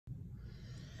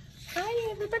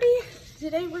Hi everybody!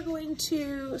 Today we're going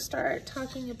to start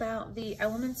talking about the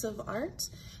elements of art.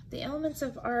 The elements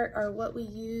of art are what we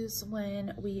use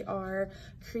when we are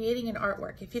creating an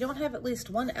artwork. If you don't have at least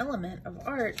one element of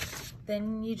art,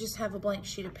 then you just have a blank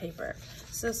sheet of paper.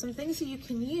 So some things that you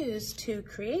can use to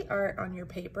create art on your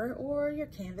paper or your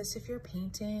canvas if you're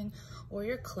painting, or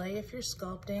your clay if you're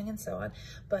sculpting, and so on.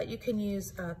 But you can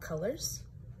use colors,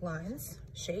 lines,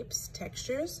 shapes,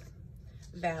 textures,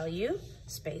 value,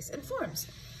 space, and forms.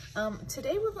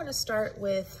 Today we're going to start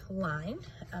with line.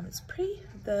 It's pretty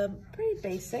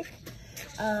basic.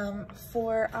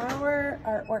 For our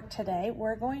artwork today,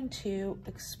 we're going to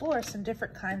explore some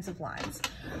different kinds of lines.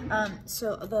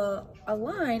 So a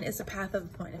line is a path of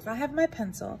a point. If I have my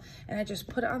pencil and I just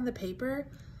put it on the paper,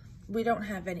 we don't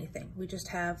have anything. We just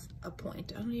have a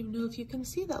point. I don't even know if you can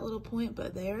see that little point,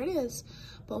 but there it is.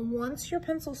 But once your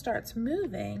pencil starts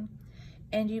moving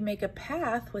and you make a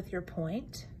path with your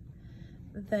point,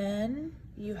 then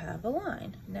you have a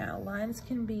line. Now, lines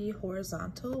can be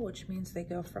horizontal, which means they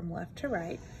go from left to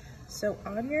right. So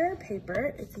on your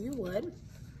paper, if you would,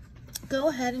 go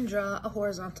ahead and draw a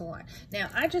horizontal line. Now,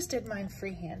 I just did mine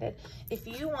freehanded. If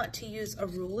you want to use a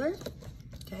ruler,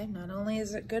 okay, not only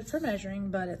is it good for measuring,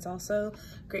 but it's also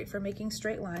great for making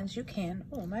straight lines. You can,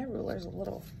 oh, my ruler's a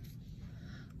little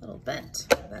bent.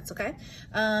 That's okay.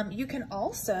 You can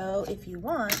also, if you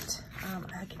want,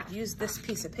 I could use this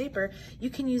piece of paper,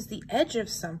 you can use the edge of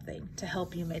something to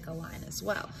help you make a line as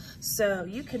well. So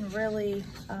you can really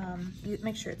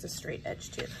make sure it's a straight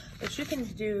edge too, but you can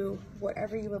do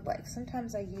whatever you would like.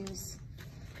 Sometimes I use,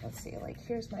 let's see, like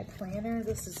here's my planner.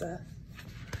 This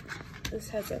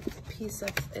has a piece of,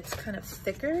 it's kind of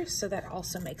thicker, so that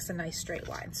also makes a nice straight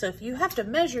line. So if you have to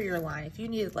measure your line, if you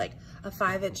need like a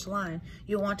 5-inch line,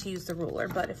 you'll want to use the ruler.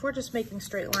 But if we're just making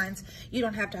straight lines, you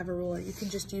don't have to have a ruler. You can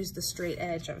just use the straight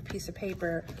edge of a piece of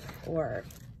paper or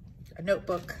a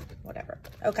notebook, whatever.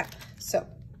 Okay, so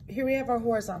here we have our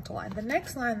horizontal line. The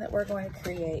next line that we're going to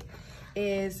create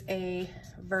is a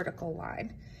vertical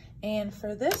line. And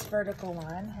for this vertical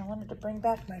line, I wanted to bring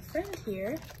back my friend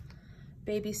here,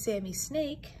 Baby Sammy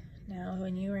Snake. Now,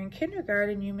 when you were in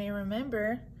kindergarten, you may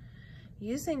remember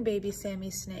using Baby Sammy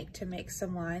Snake to make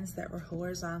some lines that were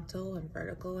horizontal and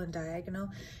vertical and diagonal.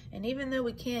 And even though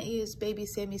we can't use Baby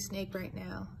Sammy Snake right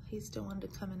now, he still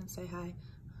wanted to come in and say hi.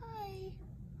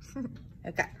 Hi.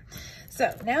 Okay,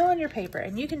 so now on your paper,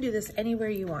 and you can do this anywhere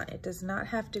you want. It does not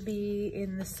have to be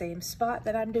in the same spot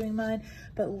that I'm doing mine,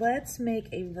 but let's make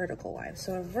a vertical line.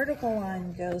 So a vertical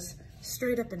line goes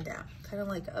straight up and down, kind of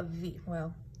like a V,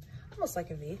 well, almost like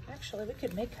a V. Actually, we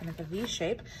could make kind of a V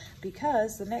shape,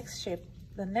 because the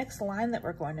next line that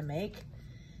we're going to make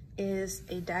is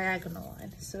a diagonal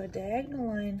line. So a diagonal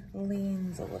line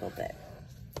leans a little bit,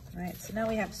 right? So now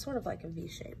we have sort of like a V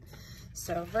shape.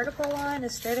 So vertical line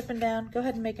is straight up and down. Go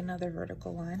ahead and make another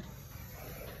vertical line.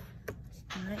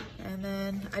 All right, and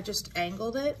then I just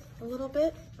angled it a little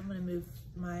bit. I'm gonna move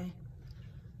my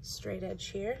straight edge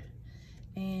here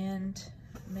and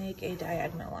make a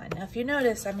diagonal line. Now, if you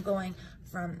notice, I'm going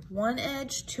from one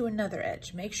edge to another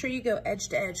edge. Make sure you go edge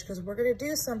to edge, because we're gonna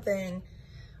do something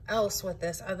else with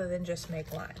this other than just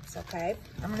make lines, okay?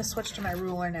 I'm gonna switch to my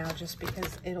ruler now just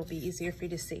because it'll be easier for you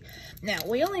to see. Now,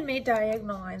 we only made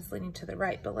diagonal lines leading to the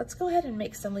right, but let's go ahead and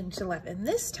make some leading to the left. And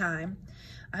this time,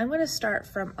 I'm gonna start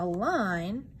from a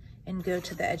line and go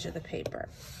to the edge of the paper.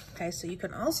 Okay, so you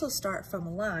can also start from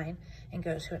a line and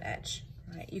go to an edge.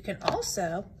 Right, you can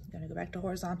also, I'm gonna go back to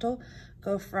horizontal,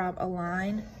 go from a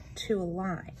line to a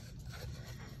line.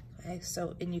 Okay,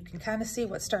 so, and you can kind of see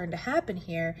what's starting to happen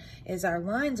here is our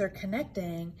lines are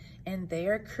connecting and they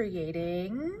are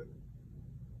creating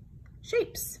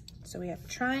shapes. So we have a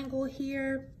triangle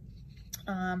here,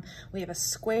 we have a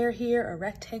square here, a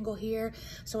rectangle here.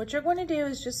 So what you're going to do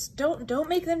is just don't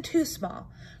make them too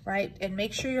small, right? And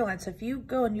make sure your line, so if you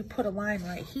go and you put a line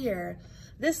right here,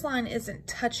 this line isn't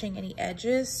touching any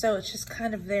edges, so it's just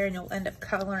kind of there and you'll end up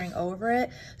coloring over it.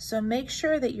 So make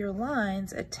sure that your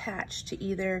lines attach to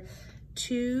either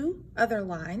two other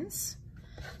lines,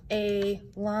 a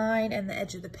line and the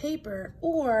edge of the paper,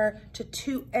 or to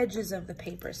two edges of the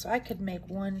paper. So I could make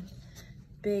one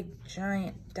big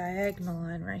giant diagonal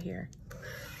line right here.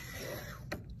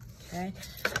 Okay,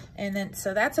 and then,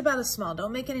 so that's about as small.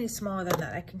 Don't make it any smaller than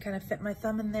that. I can kind of fit my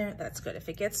thumb in there. That's good. If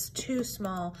it gets too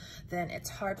small, then it's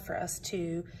hard for us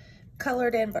to color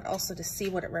it in, but also to see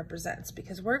what it represents,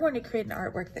 because we're going to create an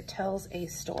artwork that tells a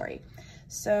story.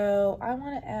 So I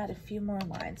want to add a few more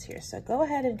lines here. So go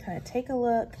ahead and kind of take a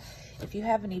look. If you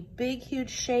have any big, huge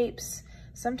shapes,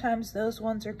 sometimes those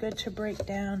ones are good to break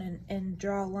down and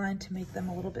draw a line to make them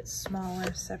a little bit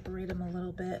smaller, separate them a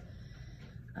little bit.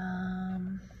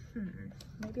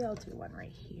 maybe I'll do one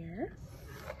right here.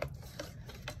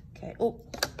 Okay, oh,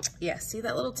 yeah, see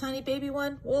that little tiny baby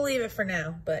one? We'll leave it for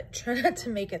now, but try not to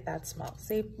make it that small.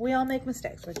 See, we all make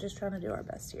mistakes. We're just trying to do our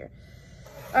best here.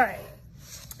 All right,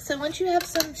 so once you have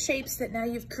some shapes that now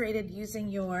you've created using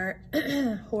your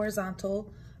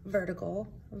horizontal, vertical,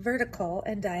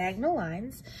 and diagonal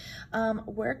lines,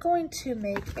 we're going to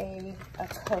make a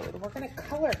code. We're gonna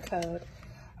color code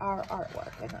our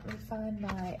artwork. And let me find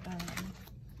my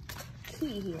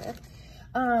key here.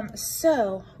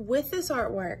 So with this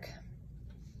artwork,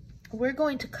 we're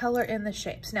going to color in the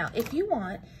shapes. Now, if you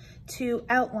want to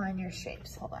outline your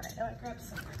shapes, hold on, I know I grabbed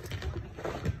some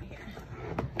here.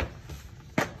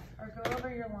 Or go over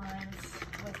your lines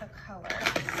with a color.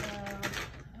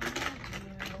 So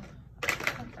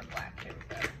I'm gonna do black. Here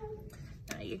we go.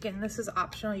 Now, again, this is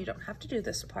optional. You don't have to do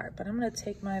this part, but I'm gonna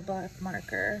take my black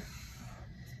marker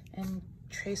and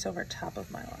trace over top of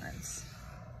my lines.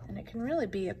 And it can really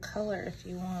be a color if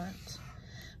you want.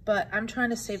 But I'm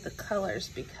trying to save the colors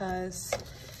because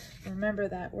remember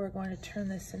that we're going to turn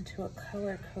this into a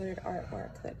color-coded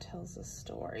artwork that tells a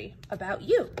story about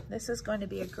you. This is going to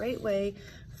be a great way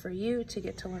for you to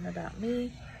get to learn about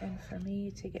me and for me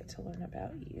to get to learn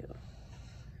about you.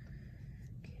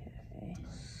 Okay.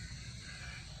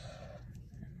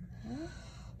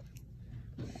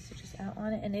 So just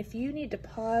outline it. And if you need to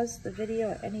pause the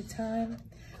video at any time,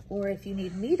 or if you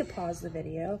need me to pause the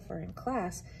video for in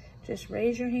class, just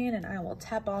raise your hand and I will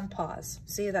tap on pause.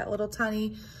 See, that little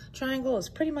tiny triangle is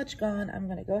pretty much gone. I'm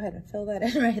gonna go ahead and fill that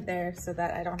in right there so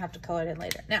that I don't have to color it in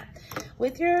later. Now,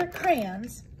 with your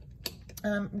crayons,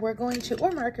 we're going to,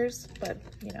 or markers, but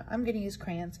you know, I'm gonna use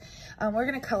crayons. We're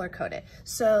gonna color code it.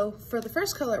 So for the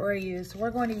first color we're gonna use,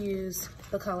 we're going to use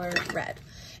the color red.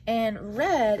 And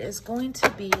red is going to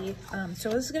be, so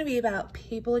this is gonna be about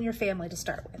people in your family to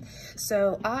start with.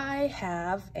 So I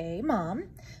have a mom,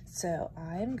 so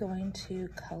I'm going to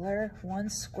color one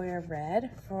square red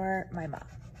for my mom.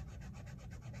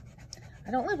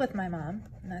 I don't live with my mom,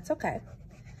 and that's okay.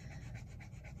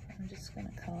 I'm just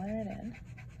gonna color it in.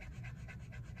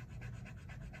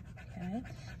 Okay.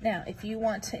 Now, if you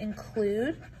want to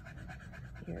include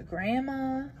your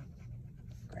grandmas,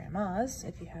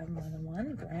 if you have more than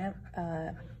one,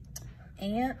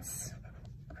 aunts,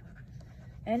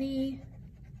 any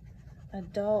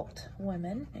adult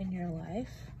women in your life,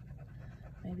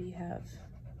 maybe you have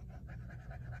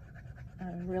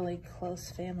a really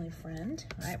close family friend,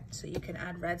 right? So you can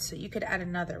add red, so you could add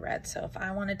another red. So if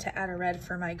I wanted to add a red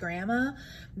for my grandma,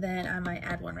 then I might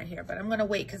add one right here, but I'm gonna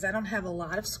wait because I don't have a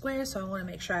lot of squares, so I wanna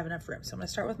make sure I have enough room. So I'm gonna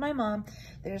start with my mom.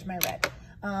 There's my red.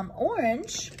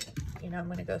 Orange, you know, I'm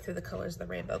gonna go through the colors of the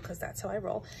rainbow because that's how I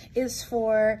roll, is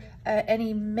for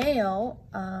any male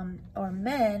or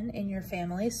men in your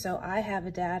family. So I have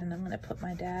a dad and I'm gonna put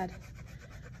my dad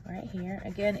right here.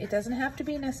 Again, it doesn't have to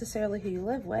be necessarily who you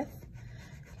live with.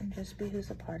 It can just be who's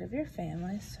a part of your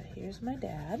family. So here's my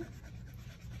dad.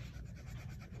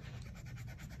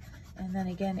 And then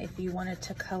again, if you wanted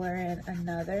to color in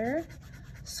another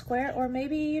square, or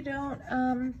maybe you don't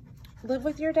live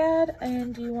with your dad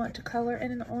and you want to color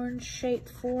in an orange shape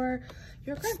for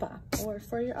your grandpa or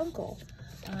for your uncle.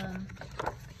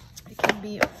 It can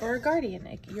be for a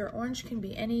guardian. Your orange can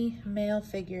be any male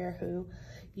figure who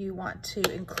you want to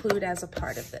include as a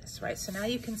part of this, right? So now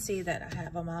you can see that I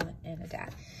have a mom and a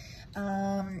dad.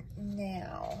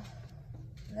 Now,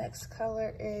 next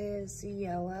color is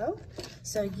yellow.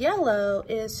 So yellow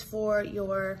is for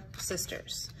your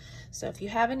sisters. So if you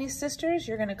have any sisters,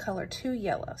 you're gonna color 2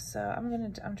 yellow. So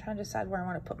I'm trying to decide where I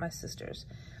wanna put my sisters.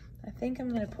 I think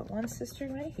I'm gonna put one sister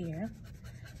right here.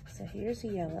 So here's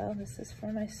yellow. This is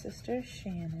for my sister,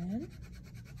 Shannon.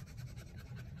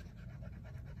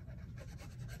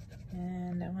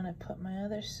 And I'm gonna put my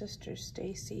other sister,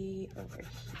 Stacy, over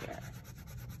here.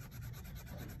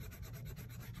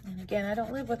 And again, I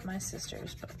don't live with my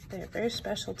sisters, but they're very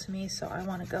special to me, so I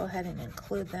wanna go ahead and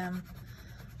include them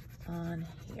on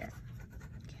here.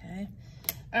 Okay,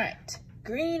 all right.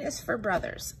 Green is for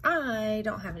brothers. I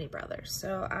don't have any brothers,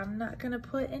 so I'm not gonna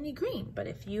put any green, but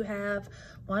if you have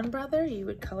one brother, you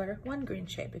would color 1 green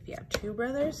shape. If you have 2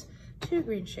 brothers, 2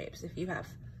 green shapes. If you have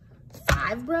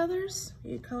 5 brothers,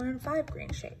 you color in 5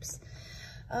 green shapes.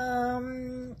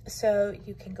 So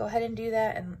you can go ahead and do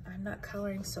that, and I'm not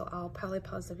coloring, so I'll probably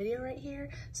pause the video right here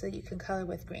so you can color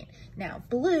with green. Now,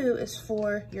 blue is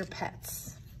for your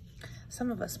pets. Some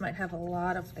of us might have a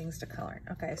lot of things to color.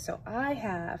 Okay, so I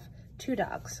have 2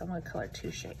 dogs, so I'm gonna color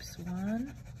 2 shapes,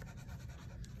 1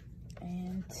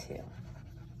 and 2.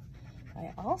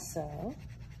 I also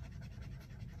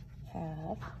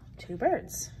have 2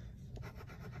 birds,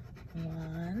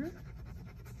 1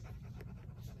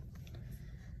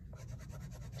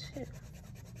 2.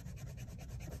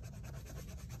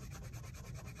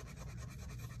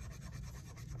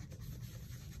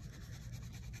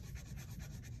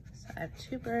 So I have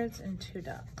 2 birds and 2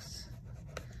 ducks.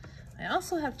 I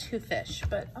also have 2 fish,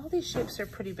 but all these shapes are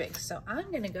pretty big. So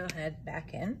I'm gonna go ahead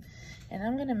back in and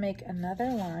I'm gonna make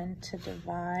another line to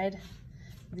divide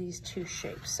these 2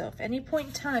 shapes. So if any point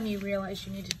in time you realize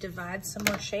you need to divide some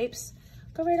more shapes,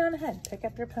 go right on ahead. Pick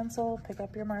up your pencil, pick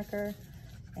up your marker,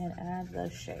 and add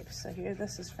those shapes. So here,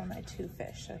 this is for my 2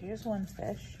 fish. So here's 1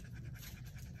 fish.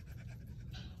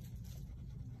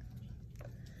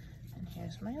 And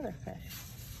here's my other fish.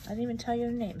 I didn't even tell you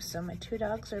their names. So my 2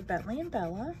 dogs are Bentley and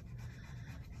Bella.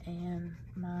 And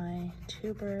my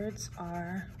 2 birds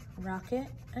are Rocket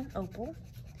and Opal.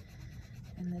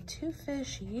 And the 2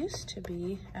 fish used to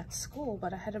be at school,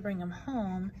 but I had to bring them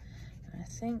home. And I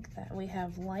think that we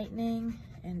have Lightning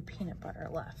and Peanut Butter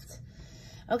left.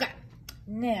 Okay,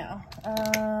 now,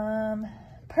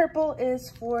 purple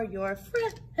is for your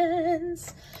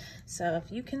friends. So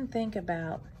if you can think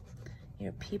about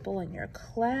your people in your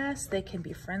class, they can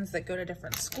be friends that go to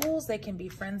different schools, they can be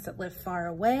friends that live far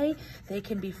away, they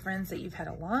can be friends that you've had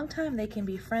a long time, they can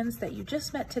be friends that you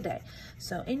just met today.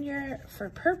 So for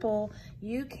purple,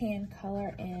 you can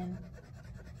color in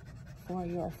for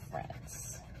your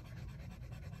friends.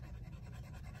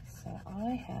 So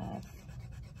I have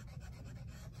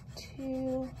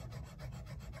 2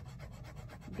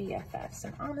 BFFs,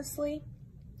 and honestly,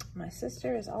 my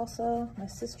sisters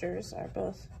are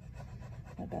both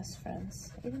my best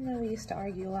friends. Even though we used to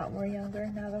argue a lot when we were younger,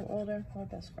 now that we're older, we're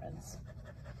best friends.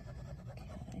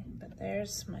 Okay, but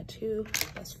there's my 2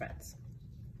 best friends.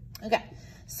 Okay,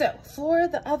 so for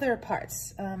the other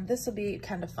parts, this will be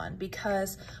kind of fun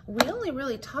because we only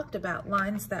really talked about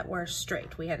lines that were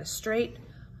straight. We had a straight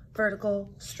vertical,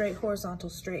 straight horizontal,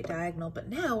 straight diagonal, but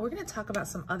now we're going to talk about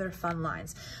some other fun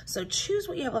lines. So choose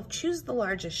what you have left. Choose the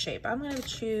largest shape. I'm going to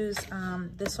choose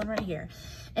this one right here.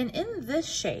 And in this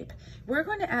shape, we're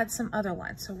going to add some other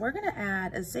lines. So we're going to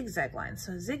add a zigzag line.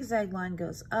 So a zigzag line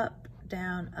goes up,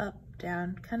 down,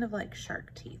 kind of like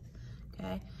shark teeth,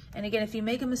 okay? And again, if you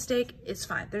make a mistake, it's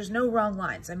fine. There's no wrong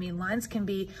lines. I mean, lines can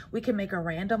be, we can make a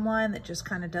random line that just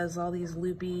kind of does all these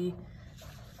loopy,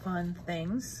 fun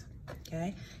things,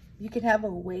 okay? You can have a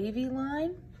wavy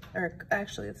line, or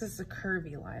actually this is a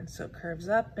curvy line. So it curves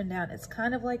up and down. It's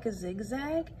kind of like a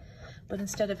zigzag, but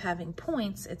instead of having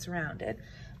points, it's rounded.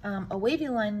 A wavy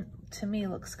line to me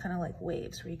looks kind of like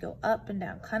waves where you go up and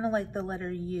down, kind of like the letter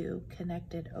U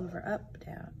connected over up,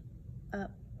 down,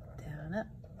 up, down, up,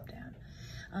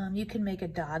 down. You can make a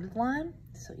dotted line.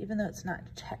 So even though it's not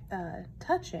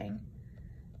touching,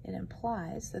 it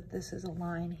implies that this is a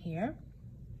line here.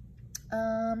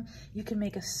 You can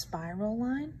make a spiral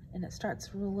line, and it starts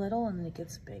real little and it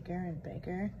gets bigger and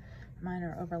bigger. Mine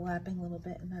are overlapping a little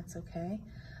bit, and that's okay.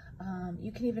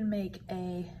 You can even make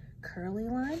a curly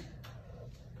line.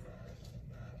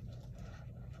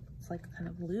 It's like kind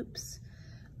of loops.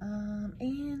 You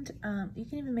can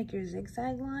even make your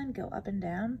zigzag line go up and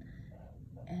down,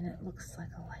 and it looks like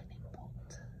a lightning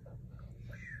bolt.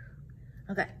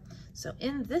 Okay. So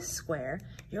in this square,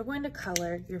 you're going to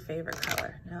color your favorite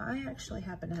color. Now, I actually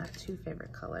happen to have 2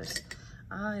 favorite colors.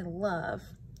 I love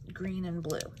green and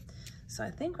blue. So I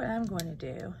think what I'm going to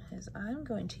do is I'm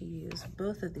going to use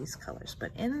both of these colors.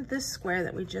 But in this square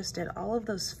that we just did, all of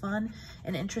those fun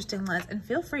and interesting lines, and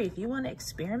feel free if you want to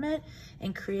experiment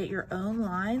and create your own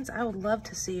lines, I would love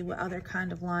to see what other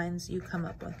kind of lines you come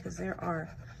up with because there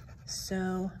are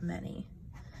so many.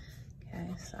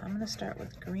 Okay, so I'm gonna start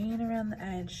with green around the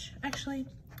edge. Actually,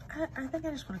 I think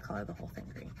I just wanna color the whole thing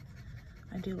green.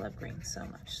 I do love green so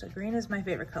much. So green is my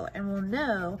favorite color. And we'll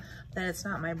know that it's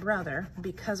not my brother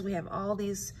because we have all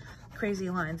these crazy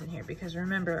lines in here. Because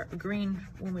remember, green,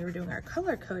 when we were doing our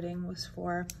color coding, was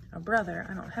for a brother.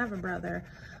 I don't have a brother,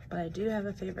 but I do have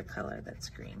a favorite color that's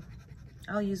green.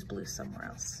 I'll use blue somewhere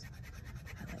else.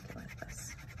 I like it like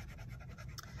this.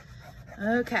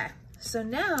 Okay, so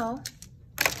now,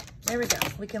 there we go.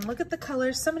 We can look at the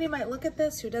colors. Somebody might look at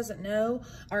this who doesn't know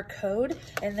our code,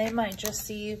 and they might just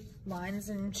see lines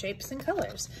and shapes and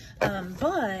colors.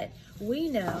 But we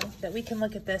know that we can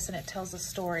look at this and it tells a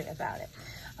story about it.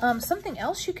 Something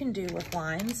else you can do with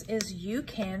lines is you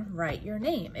can write your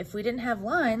name. If we didn't have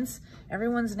lines,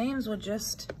 everyone's names would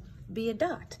just be a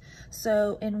dot.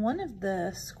 So in one of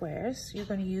the squares, you're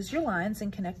going to use your lines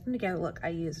and connect them together. Look, I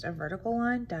used a vertical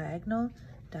line, diagonal,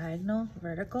 diagonal,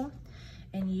 vertical.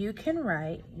 And you can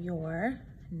write your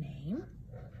name.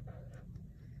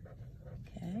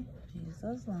 Okay, use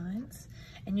those lines.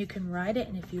 And you can write it,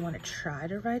 and if you want to try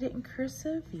to write it in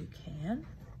cursive, you can.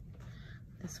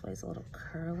 This way's a little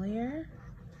curlier.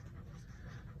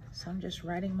 So I'm just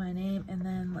writing my name, and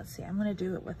then let's see, I'm gonna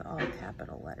do it with all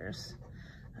capital letters.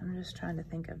 I'm just trying to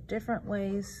think of different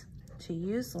ways to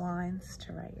use lines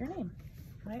to write your name,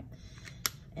 right?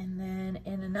 And then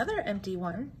in another empty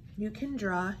one, you can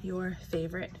draw your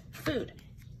favorite food.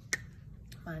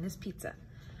 Mine is pizza.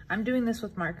 I'm doing this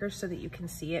with markers so that you can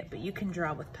see it, but you can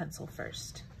draw with pencil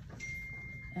first.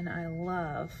 And I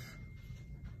love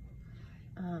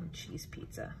cheese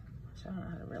pizza, which I don't know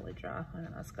how to really draw. I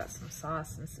don't know, it's got some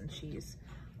sauce and some cheese,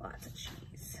 lots of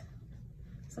cheese.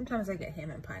 Sometimes I get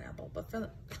ham and pineapple, but for the,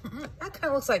 that kind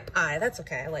of looks like pie. That's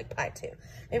okay, I like pie too.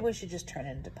 Maybe we should just turn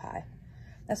it into pie.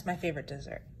 That's my favorite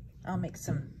dessert. I'll make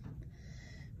some,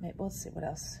 maybe, let's see, what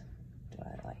else do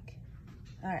I like?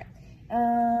 All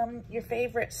right, your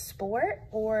favorite sport,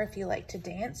 or if you like to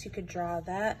dance, you could draw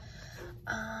that.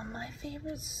 My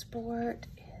favorite sport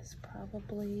is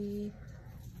probably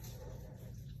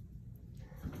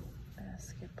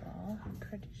basketball. I'm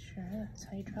pretty sure that's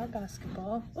how you draw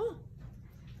basketball. Oh,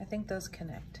 I think those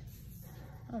connect.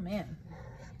 Oh man,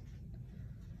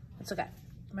 it's okay.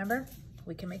 Remember,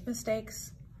 we can make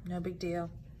mistakes, no big deal.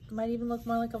 It might even look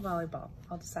more like a volleyball.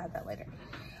 I'll decide that later.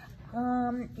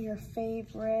 Your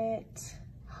favorite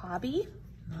hobby?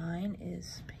 Mine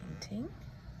is painting.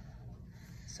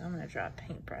 So I'm gonna draw a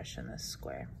paintbrush in this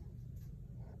square,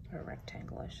 or a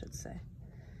rectangle, I should say.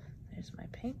 There's my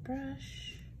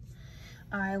paintbrush.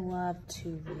 I love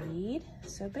to read.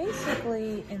 So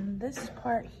basically in this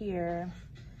part here,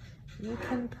 you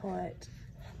can put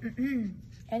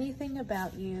anything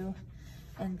about you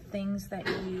and things that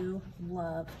you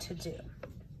love to do.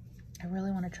 I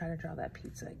really want to try to draw that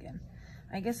pizza again.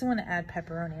 I guess I want to add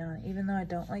pepperoni on it. Even though I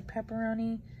don't like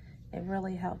pepperoni, it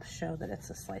really helps show that it's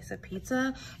a slice of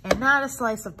pizza and not a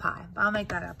slice of pie. I'll make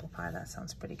that apple pie. That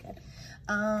sounds pretty good.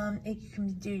 You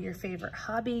can do your favorite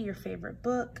hobby, your favorite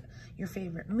book, your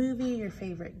favorite movie, your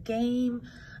favorite game.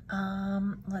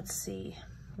 Let's see.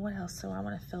 What else do I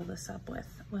want to fill this up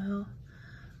with? Well,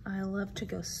 I love to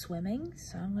go swimming,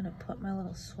 so I'm going to put my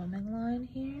little swimming line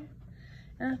here.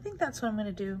 And I think that's what I'm going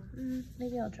to do.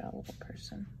 Maybe I'll draw a little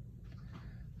person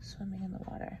swimming in the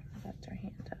water. I got their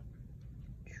hand up.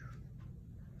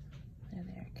 There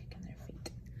they are, kicking their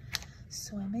feet.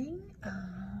 Swimming.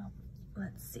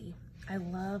 Let's see. I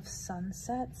love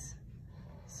sunsets,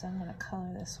 so I'm going to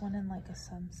color this one in like a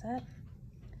sunset.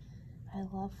 I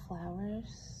love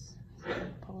flowers, so I'm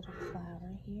going to put a little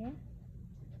flower here.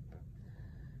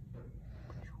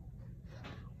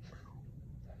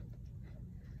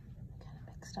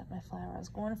 Up my flower. I was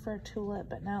going for a tulip,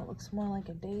 but now it looks more like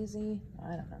a daisy.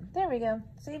 I don't know. There we go.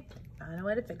 See? I know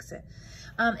how to fix it.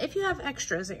 If you have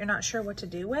extras that you're not sure what to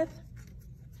do with,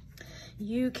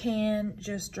 you can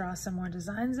just draw some more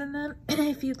designs in them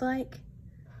if you'd like.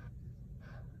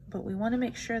 But we want to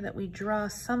make sure that we draw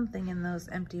something in those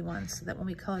empty ones so that when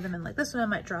we color them in, like this one I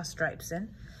might draw stripes in,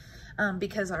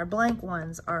 because our blank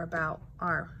ones are about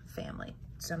our family.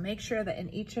 So make sure that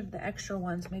in each of the extra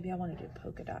ones, maybe I want to do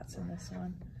polka dots in this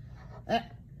one.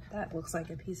 That looks like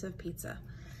a piece of pizza.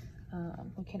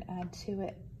 We can add to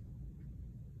it.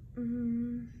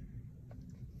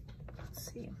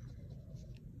 Let's see.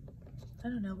 I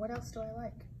don't know, what else do I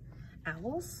like?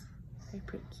 Owls, they're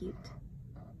pretty cute.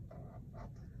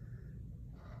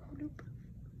 Bloop.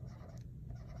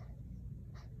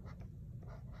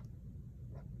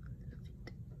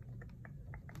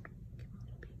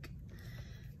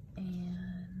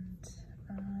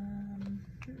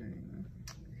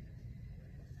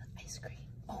 Ice cream.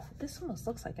 Oh, this almost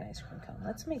looks like an ice cream cone.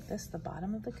 Let's make this the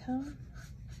bottom of the cone.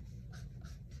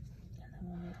 And then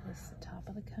we'll make this the top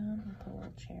of the cone. We'll put a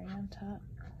little cherry on top.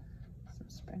 Some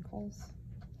sprinkles.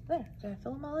 There, did I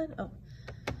fill them all in? Oh,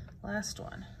 last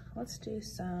one. Let's do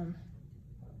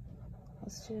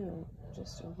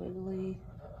just a wiggly,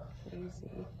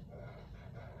 crazy,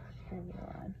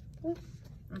 curvy line. Ooh.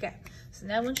 Okay, so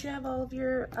now once you have all of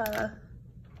your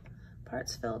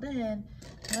parts filled in,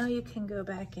 now you can go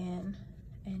back in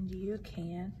and you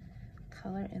can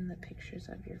color in the pictures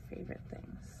of your favorite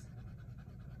things.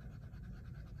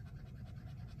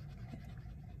 Okay.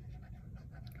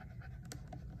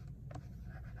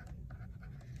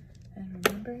 And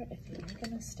remember, if you make a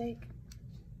mistake,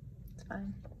 it's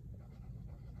fine.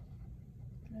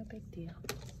 No big deal.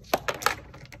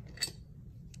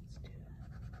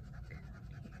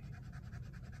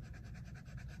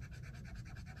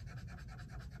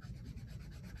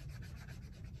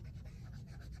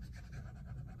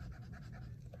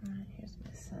 Here's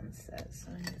my sunset, so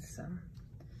I need some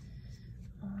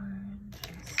orange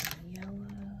and some yellow.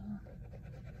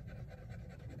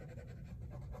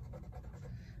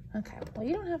 Okay, well,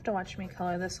 you don't have to watch me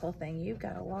color this whole thing. You've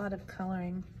got a lot of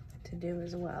coloring to do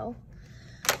as well.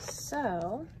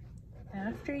 So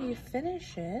after you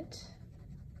finish it,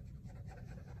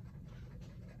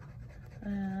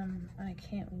 I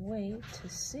can't wait to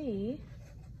see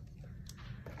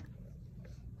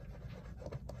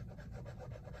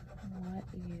what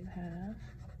you have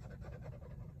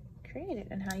created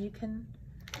and how we can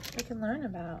learn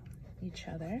about each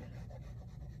other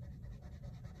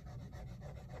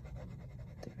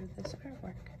through this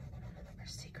artwork, our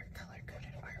secret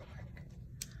color-coded artwork.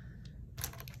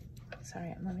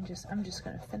 Sorry, I'm just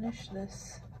gonna finish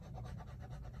this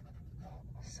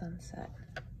sunset.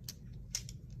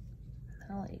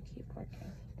 I'll let you keep working.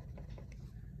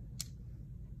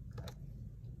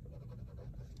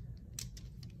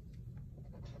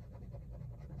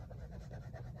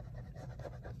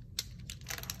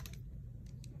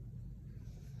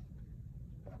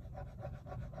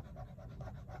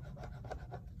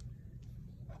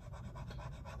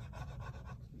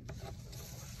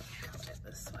 Cut it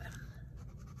this way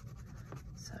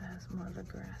so it has more of a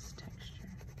grass texture.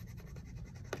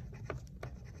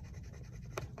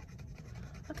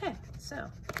 Okay, so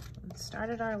we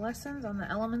started our lessons on the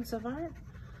elements of art.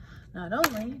 Not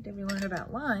only did we learn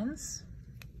about lines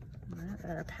that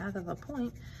are a path of a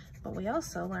point, but we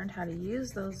also learned how to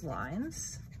use those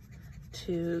lines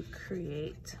to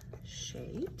create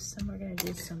shapes. And we're going to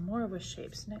do some more with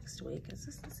shapes next week. Is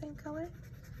this the same color?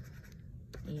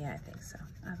 Yeah, I think so.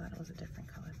 I thought it was a different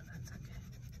color, but that's okay.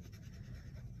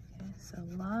 Okay, so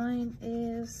line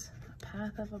is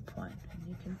path of a point, and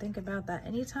you can think about that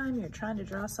anytime you're trying to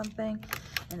draw something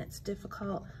and it's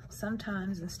difficult.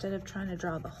 Sometimes instead of trying to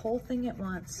draw the whole thing at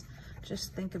once,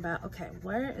 just think about, okay,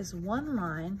 where is one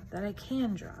line that I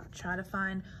can draw? Try to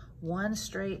find one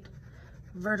straight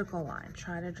vertical line.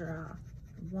 Try to draw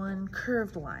one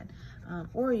curved line.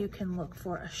 Or you can look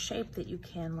for a shape that you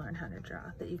can learn how to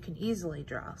draw, that you can easily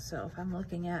draw. So if I'm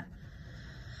looking at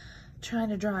trying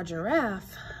to draw a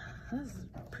giraffe, this is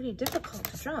pretty difficult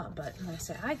to draw, but like I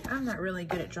say, I'm not really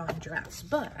good at drawing giraffes,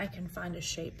 but I can find a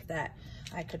shape that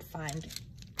I could find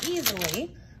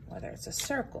easily, whether it's a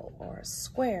circle or a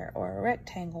square or a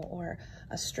rectangle or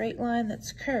a straight line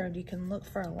that's curved. You can look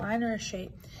for a line or a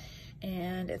shape,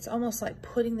 and it's almost like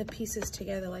putting the pieces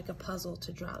together like a puzzle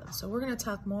to draw them. So we're going to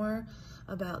talk more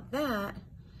about that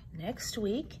next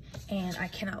week, and I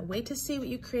cannot wait to see what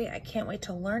you create. I can't wait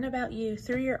to learn about you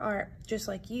through your art, just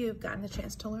like you've gotten the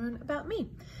chance to learn about me.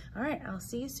 All right, I'll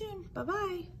see you soon.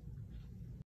 Bye-bye.